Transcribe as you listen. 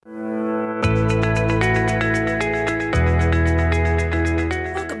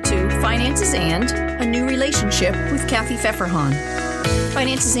Finances and A New Relationship with Kathy Pfefferhahn.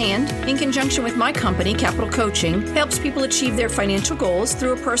 Finances and, in conjunction with my company, Capital Coaching, helps people achieve their financial goals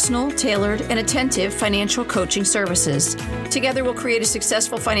through a personal, tailored, and attentive financial coaching services. Together, we'll create a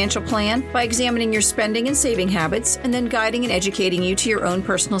successful financial plan by examining your spending and saving habits and then guiding and educating you to your own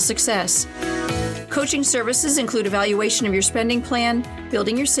personal success. Coaching services include evaluation of your spending plan,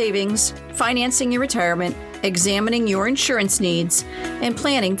 building your savings, financing your retirement, examining your insurance needs, and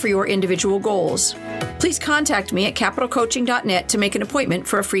planning for your individual goals. Please contact me at capitalcoaching.net to make an appointment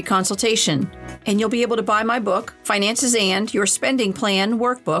for a free consultation, and you'll be able to buy my book, Finances and Your Spending Plan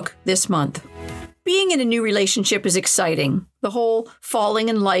Workbook, this month. Being in a new relationship is exciting, the whole falling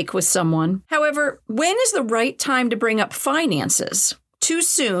in like with someone. However, when is the right time to bring up finances? Too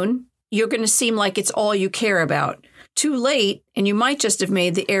soon, you're going to seem like it's all you care about. Too late, and you might just have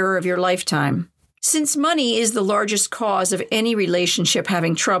made the error of your lifetime. Since money is the largest cause of any relationship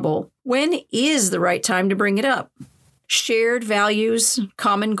having trouble, when is the right time to bring it up? Shared values,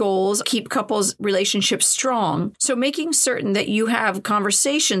 common goals keep couples' relationships strong, so making certain that you have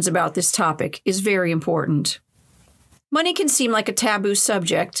conversations about this topic is very important. Money can seem like a taboo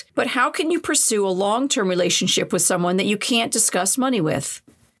subject, but how can you pursue a long-term relationship with someone that you can't discuss money with?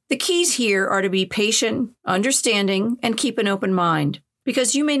 The keys here are to be patient, understanding, and keep an open mind.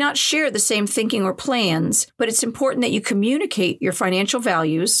 Because you may not share the same thinking or plans, but it's important that you communicate your financial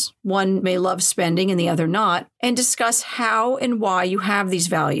values, one may love spending and the other not, and discuss how and why you have these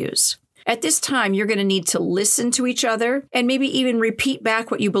values. At this time, you're going to need to listen to each other and maybe even repeat back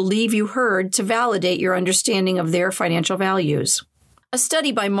what you believe you heard to validate your understanding of their financial values. A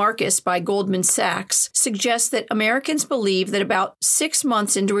study by Marcus by Goldman Sachs suggests that Americans believe that about 6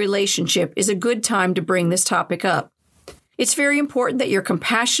 months into a relationship is a good time to bring this topic up. It's very important that you're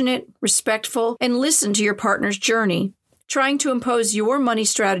compassionate, respectful, and listen to your partner's journey. Trying to impose your money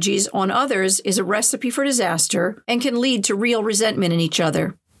strategies on others is a recipe for disaster and can lead to real resentment in each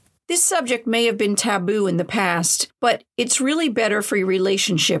other. This subject may have been taboo in the past, but it's really better for your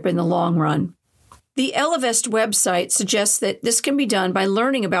relationship in the long run. The Ellevest website suggests that this can be done by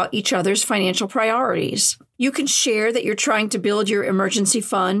learning about each other's financial priorities. You can share that you're trying to build your emergency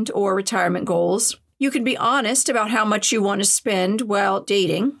fund or retirement goals. You can be honest about how much you want to spend while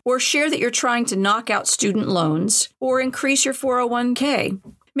dating, or share that you're trying to knock out student loans or increase your 401k.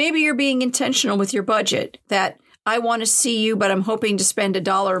 Maybe you're being intentional with your budget, that I want to see you, but I'm hoping to spend a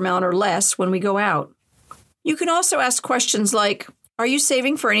dollar amount or less when we go out. You can also ask questions like, are you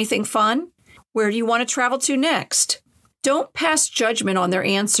saving for anything fun? Where do you want to travel to next? Don't pass judgment on their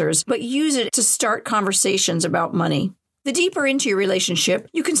answers, but use it to start conversations about money. The deeper into your relationship,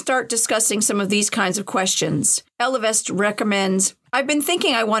 you can start discussing some of these kinds of questions. Ellevest recommends, I've been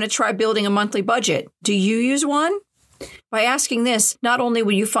thinking I want to try building a monthly budget. Do you use one? By asking this, not only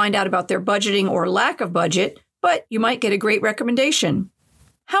will you find out about their budgeting or lack of budget, but you might get a great recommendation.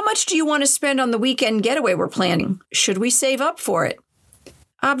 How much do you want to spend on the weekend getaway we're planning? Should we save up for it?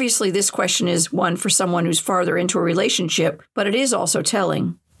 Obviously, this question is one for someone who's farther into a relationship, but it is also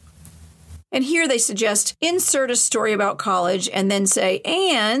telling. And here they suggest insert a story about college and then say,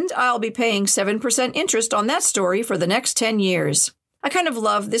 and I'll be paying 7% interest on that story for the next 10 years. I kind of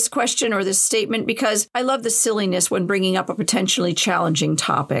love this question or this statement because I love the silliness when bringing up a potentially challenging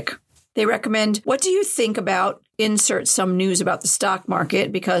topic. They recommend, what do you think about insert some news about the stock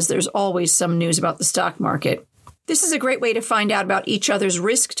market, because there's always some news about the stock market. This is a great way to find out about each other's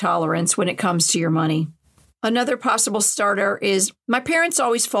risk tolerance when it comes to your money. Another possible starter is, my parents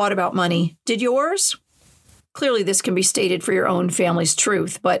always fought about money. Did yours? Clearly, this can be stated for your own family's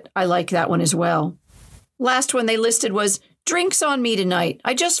truth, but I like that one as well. Last one they listed was, drinks on me tonight.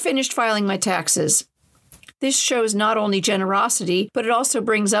 I just finished filing my taxes. This shows not only generosity, but it also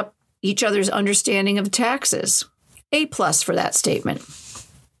brings up each other's understanding of taxes. A+ for that statement.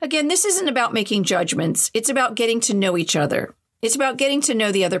 Again, this isn't about making judgments. It's about getting to know each other. It's about getting to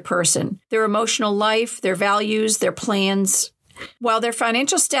know the other person, their emotional life, their values, their plans. While their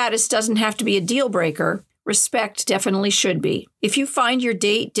financial status doesn't have to be a deal breaker, respect definitely should be. If you find your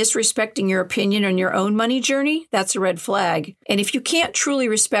date disrespecting your opinion on your own money journey, that's a red flag. And if you can't truly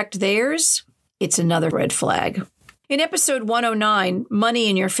respect theirs, it's another red flag. In episode 109, Money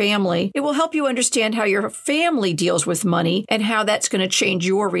in Your Family, it will help you understand how your family deals with money and how that's going to change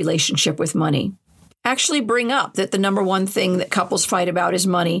your relationship with money. Actually bring up that the number one thing that couples fight about is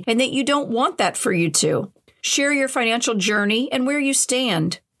money and that you don't want that for you two. Share your financial journey and where you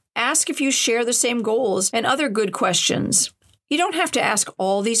stand. Ask if you share the same goals and other good questions. You don't have to ask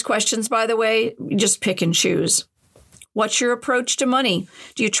all these questions, by the way. Just pick and choose. What's your approach to money?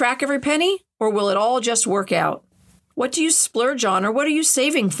 Do you track every penny, or will it all just work out? What do you splurge on, or what are you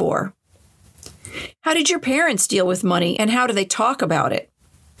saving for? How did your parents deal with money, and how do they talk about it?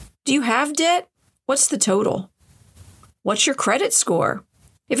 Do you have debt? What's the total? What's your credit score?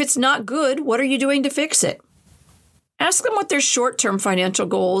 If it's not good, what are you doing to fix it? Ask them what their short-term financial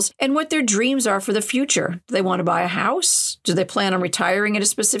goals and what their dreams are for the future. Do they want to buy a house? Do they plan on retiring at a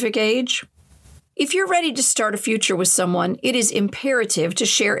specific age? If you're ready to start a future with someone, it is imperative to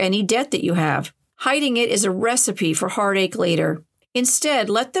share any debt that you have. Hiding it is a recipe for heartache later. Instead,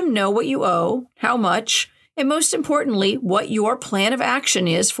 let them know what you owe, how much, and most importantly, what your plan of action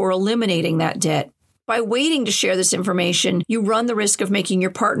is for eliminating that debt. By waiting to share this information, you run the risk of making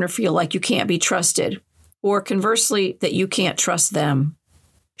your partner feel like you can't be trusted, or conversely, that you can't trust them.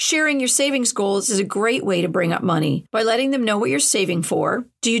 Sharing your savings goals is a great way to bring up money by letting them know what you're saving for.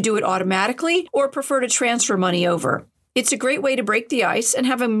 Do you do it automatically or prefer to transfer money over? It's a great way to break the ice and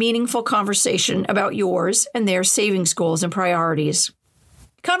have a meaningful conversation about yours and their savings goals and priorities.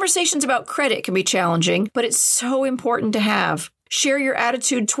 Conversations about credit can be challenging, but it's so important to have. Share your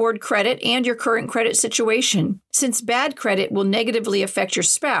attitude toward credit and your current credit situation. Since bad credit will negatively affect your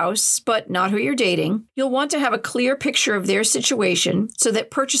spouse, but not who you're dating, you'll want to have a clear picture of their situation so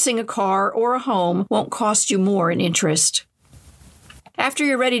that purchasing a car or a home won't cost you more in interest. After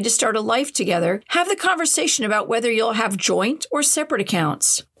you're ready to start a life together, have the conversation about whether you'll have joint or separate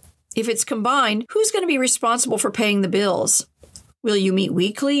accounts. If it's combined, who's going to be responsible for paying the bills? Will you meet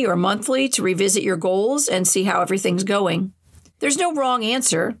weekly or monthly to revisit your goals and see how everything's going? There's no wrong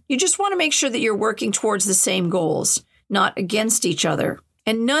answer. You just want to make sure that you're working towards the same goals, not against each other.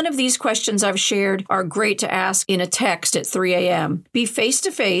 And none of these questions I've shared are great to ask in a text at 3 a.m. Be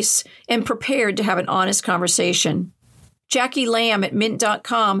face-to-face and prepared to have an honest conversation. Jackie Lamb at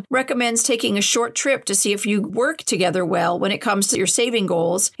Mint.com recommends taking a short trip to see if you work together well when it comes to your saving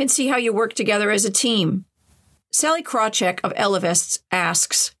goals and see how you work together as a team. Sally Krawcheck of Ellevest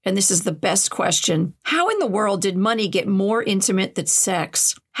asks, and this is the best question, how in the world did money get more intimate than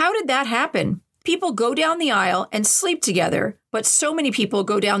sex? How did that happen? People go down the aisle and sleep together, but so many people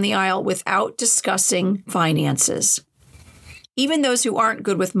go down the aisle without discussing finances. Even those who aren't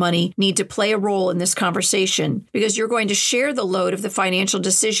good with money need to play a role in this conversation because you're going to share the load of the financial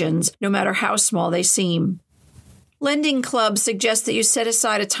decisions, no matter how small they seem. Lending Club suggests that you set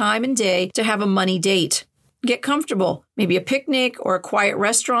aside a time and day to have a money date. Get comfortable, maybe a picnic or a quiet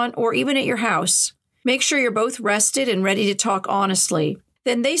restaurant or even at your house. Make sure you're both rested and ready to talk honestly.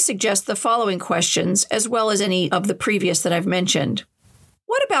 Then they suggest the following questions, as well as any of the previous that I've mentioned.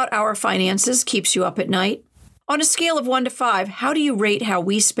 What about our finances keeps you up at night? On a scale of 1 to 5, how do you rate how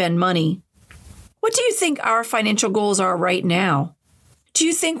we spend money? What do you think our financial goals are right now? Do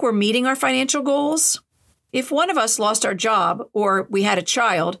you think we're meeting our financial goals? If one of us lost our job or we had a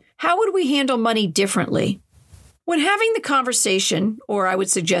child, how would we handle money differently? When having the conversation, or I would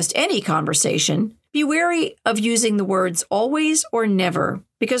suggest any conversation, be wary of using the words always or never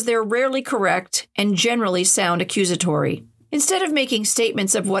because they're rarely correct and generally sound accusatory. Instead of making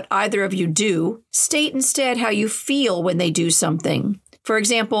statements of what either of you do, state instead how you feel when they do something. For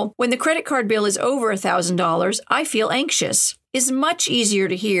example, when the credit card bill is over $1,000, I feel anxious. Is much easier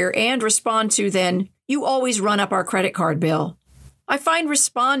to hear and respond to than, you always run up our credit card bill. I find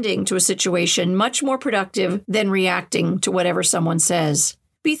responding to a situation much more productive than reacting to whatever someone says.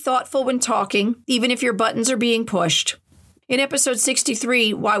 Be thoughtful when talking, even if your buttons are being pushed. In episode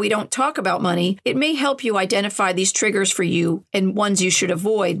 63, Why We Don't Talk About Money, it may help you identify these triggers for you and ones you should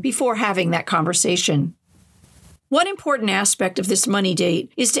avoid before having that conversation. One important aspect of this money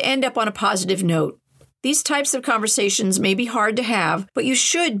date is to end up on a positive note. These types of conversations may be hard to have, but you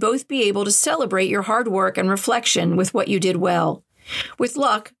should both be able to celebrate your hard work and reflection with what you did well. With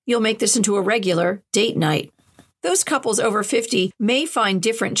luck, you'll make this into a regular date night. Those couples over 50 may find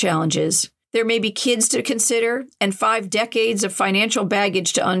different challenges. There may be kids to consider and 5 decades of financial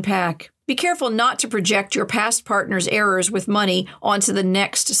baggage to unpack. Be careful not to project your past partner's errors with money onto the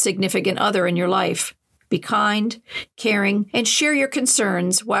next significant other in your life. Be kind, caring, and share your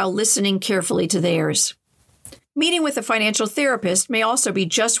concerns while listening carefully to theirs. Meeting with a financial therapist may also be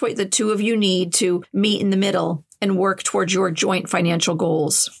just what the two of you need to meet in the middle and work towards your joint financial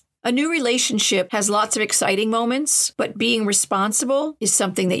goals. A new relationship has lots of exciting moments, but being responsible is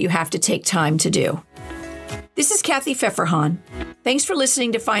something that you have to take time to do. This is Kathy Pfefferhahn. Thanks for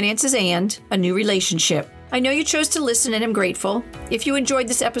listening to Finances and A New Relationship. I know you chose to listen and I'm grateful. If you enjoyed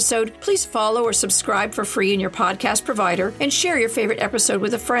this episode, please follow or subscribe for free in your podcast provider and share your favorite episode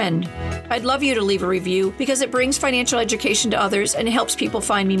with a friend. I'd love you to leave a review because it brings financial education to others and helps people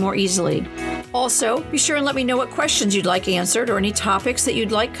find me more easily. Also, be sure and let me know what questions you'd like answered or any topics that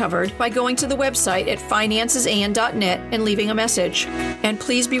you'd like covered by going to the website at financesand.net and leaving a message. And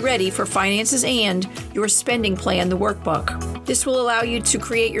please be ready for Finances and Your Spending Plan, the workbook. This will allow you to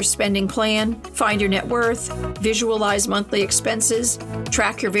create your spending plan, find your net worth, visualize monthly expenses,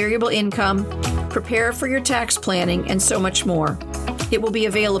 track your variable income, prepare for your tax planning, and so much more. It will be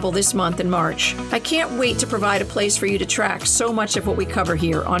available this month in March. I can't wait to provide a place for you to track so much of what we cover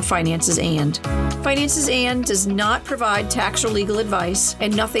here on Finances and. Finances and does not provide tax or legal advice,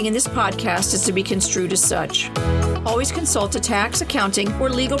 and nothing in this podcast is to be construed as such. Always consult a tax, accounting, or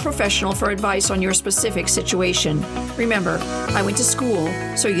legal professional for advice on your specific situation. Remember, I went to school,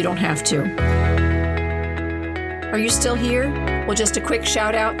 so you don't have to. Are you still here? Well, just a quick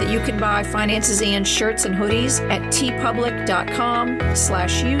shout out that you can buy Finances and shirts and hoodies at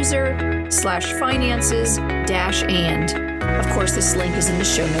tpublic.com/user/finances-and. Of course, this link is in the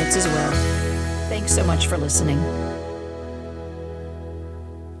show notes as well. Thanks so much for listening.